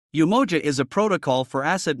Umoja is a protocol for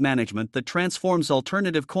asset management that transforms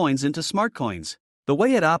alternative coins into smart coins. The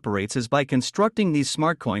way it operates is by constructing these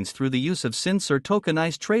smart coins through the use of synths or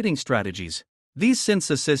tokenized trading strategies. These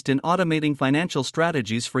synths assist in automating financial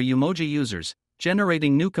strategies for Umoja users,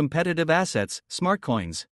 generating new competitive assets, smart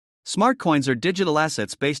coins. Smart coins are digital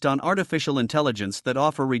assets based on artificial intelligence that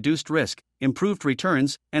offer reduced risk, improved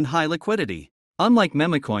returns, and high liquidity. Unlike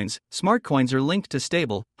memecoins, smart coins are linked to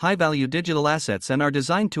stable, high-value digital assets and are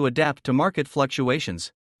designed to adapt to market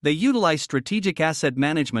fluctuations. They utilize strategic asset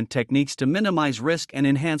management techniques to minimize risk and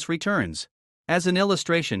enhance returns. As an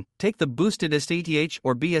illustration, take the boosted SETH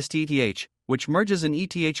or BSTTH, which merges an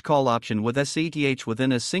ETH call option with SETH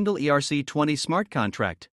within a single ERC20 smart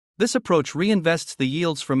contract. This approach reinvests the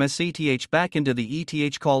yields from SETH back into the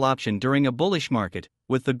ETH call option during a bullish market,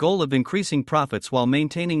 with the goal of increasing profits while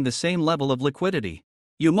maintaining the same level of liquidity.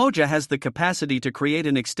 Umoja has the capacity to create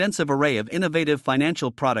an extensive array of innovative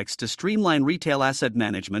financial products to streamline retail asset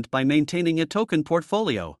management by maintaining a token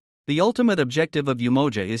portfolio. The ultimate objective of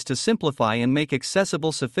Umoja is to simplify and make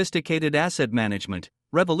accessible sophisticated asset management,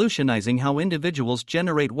 revolutionizing how individuals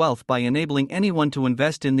generate wealth by enabling anyone to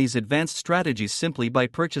invest in these advanced strategies simply by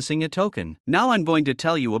purchasing a token. Now I'm going to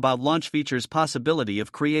tell you about Launch Feature's possibility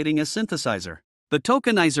of creating a synthesizer. The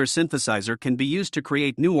tokenizer synthesizer can be used to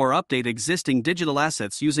create new or update existing digital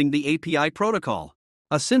assets using the API protocol.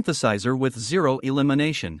 A synthesizer with zero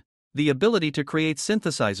elimination. The ability to create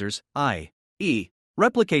synthesizers, i.e.,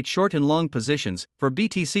 replicate short and long positions, for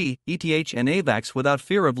BTC, ETH and AVAX without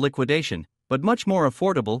fear of liquidation, but much more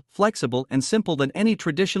affordable, flexible and simple than any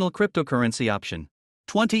traditional cryptocurrency option.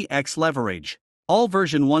 20x leverage. All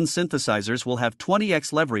version 1 synthesizers will have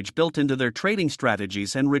 20x leverage built into their trading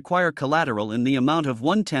strategies and require collateral in the amount of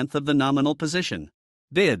 1/10 of the nominal position.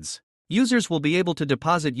 Bids. Users will be able to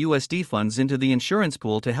deposit USD funds into the insurance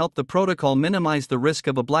pool to help the protocol minimize the risk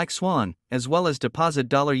of a black swan, as well as deposit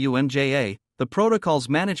 $UMJA, the protocol's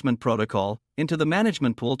management protocol, into the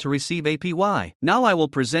management pool to receive APY. Now I will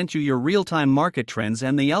present you your real-time market trends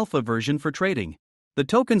and the alpha version for trading. The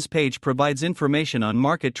tokens page provides information on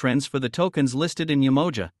market trends for the tokens listed in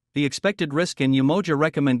Umoja, the expected risk and Umoja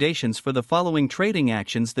recommendations for the following trading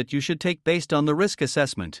actions that you should take based on the risk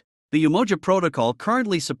assessment. The Umoja protocol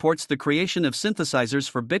currently supports the creation of synthesizers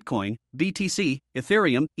for Bitcoin, BTC,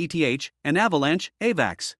 Ethereum, ETH, and Avalanche,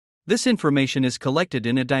 AVAX. This information is collected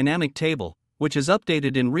in a dynamic table, which is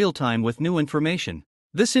updated in real time with new information.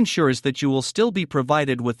 This ensures that you will still be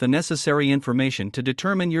provided with the necessary information to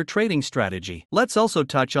determine your trading strategy. Let's also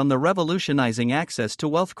touch on the revolutionizing access to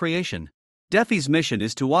wealth creation. DeFi's mission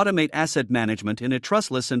is to automate asset management in a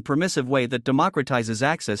trustless and permissive way that democratizes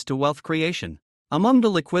access to wealth creation. Among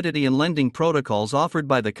the liquidity and lending protocols offered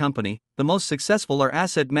by the company, the most successful are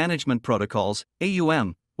asset management protocols,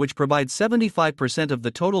 AUM, which provide 75% of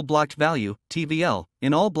the total blocked value, TVL,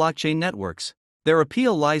 in all blockchain networks. Their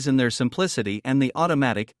appeal lies in their simplicity and the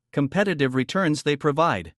automatic, competitive returns they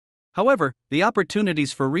provide. However, the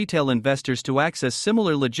opportunities for retail investors to access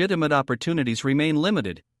similar legitimate opportunities remain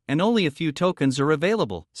limited, and only a few tokens are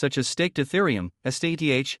available, such as staked Ethereum,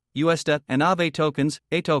 SETH, USDT, and Aave tokens,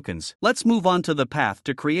 A tokens. Let's move on to the path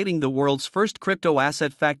to creating the world's first crypto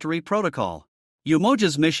asset factory protocol.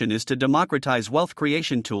 Umoja's mission is to democratize wealth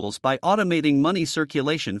creation tools by automating money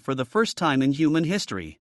circulation for the first time in human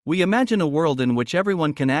history. We imagine a world in which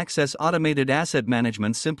everyone can access automated asset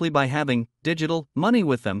management simply by having digital money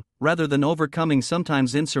with them, rather than overcoming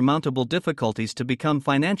sometimes insurmountable difficulties to become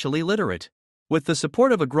financially literate. With the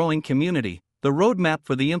support of a growing community, the roadmap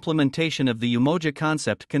for the implementation of the Umoja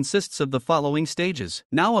concept consists of the following stages.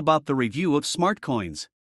 Now about the review of smart coins.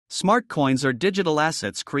 Smart coins are digital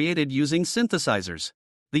assets created using synthesizers.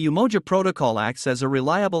 The Umoja protocol acts as a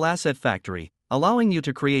reliable asset factory, allowing you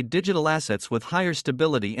to create digital assets with higher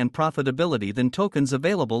stability and profitability than tokens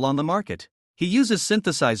available on the market. He uses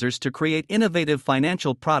synthesizers to create innovative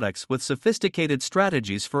financial products with sophisticated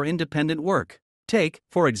strategies for independent work. Take,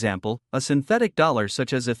 for example, a synthetic dollar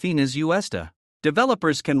such as Athena's USDT.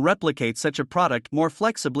 Developers can replicate such a product more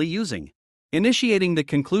flexibly using initiating the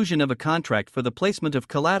conclusion of a contract for the placement of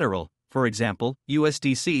collateral, for example,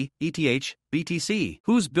 USDC, ETH, BTC.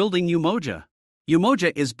 Who's building Umoja?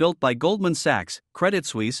 Umoja is built by Goldman Sachs, Credit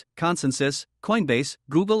Suisse, Consensus, Coinbase,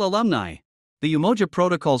 Google alumni. The Umoja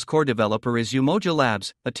protocol's core developer is Umoja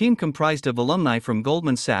Labs, a team comprised of alumni from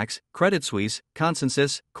Goldman Sachs, Credit Suisse,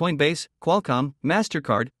 Consensus, Coinbase, Qualcomm,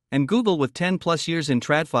 MasterCard, and Google with 10+ years in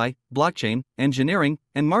TradFi, blockchain, engineering,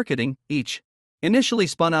 and marketing, each. Initially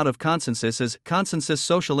spun out of Consensus as Consensus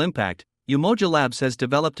Social Impact, Umoja Labs has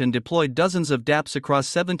developed and deployed dozens of dApps across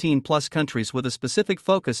 17+ countries with a specific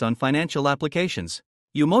focus on financial applications.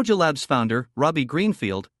 Umoja Labs founder, Robbie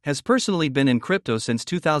Greenfield, has personally been in crypto since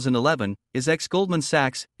 2011, is ex-Goldman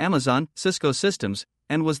Sachs, Amazon, Cisco Systems,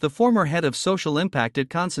 and was the former head of social impact at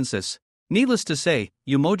Consensus. Needless to say,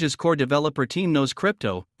 Umoja's core developer team knows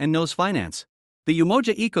crypto and knows finance. The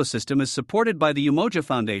Umoja ecosystem is supported by the Umoja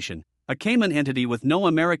Foundation, a Cayman entity with no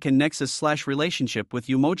American nexus/relationship with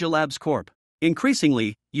Umoja Labs Corp.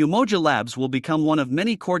 Increasingly, Umoja Labs will become one of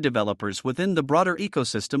many core developers within the broader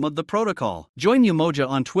ecosystem of the protocol. Join Umoja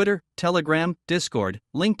on Twitter, Telegram, Discord,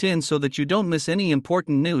 LinkedIn so that you don't miss any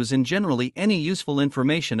important news and generally any useful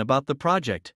information about the project.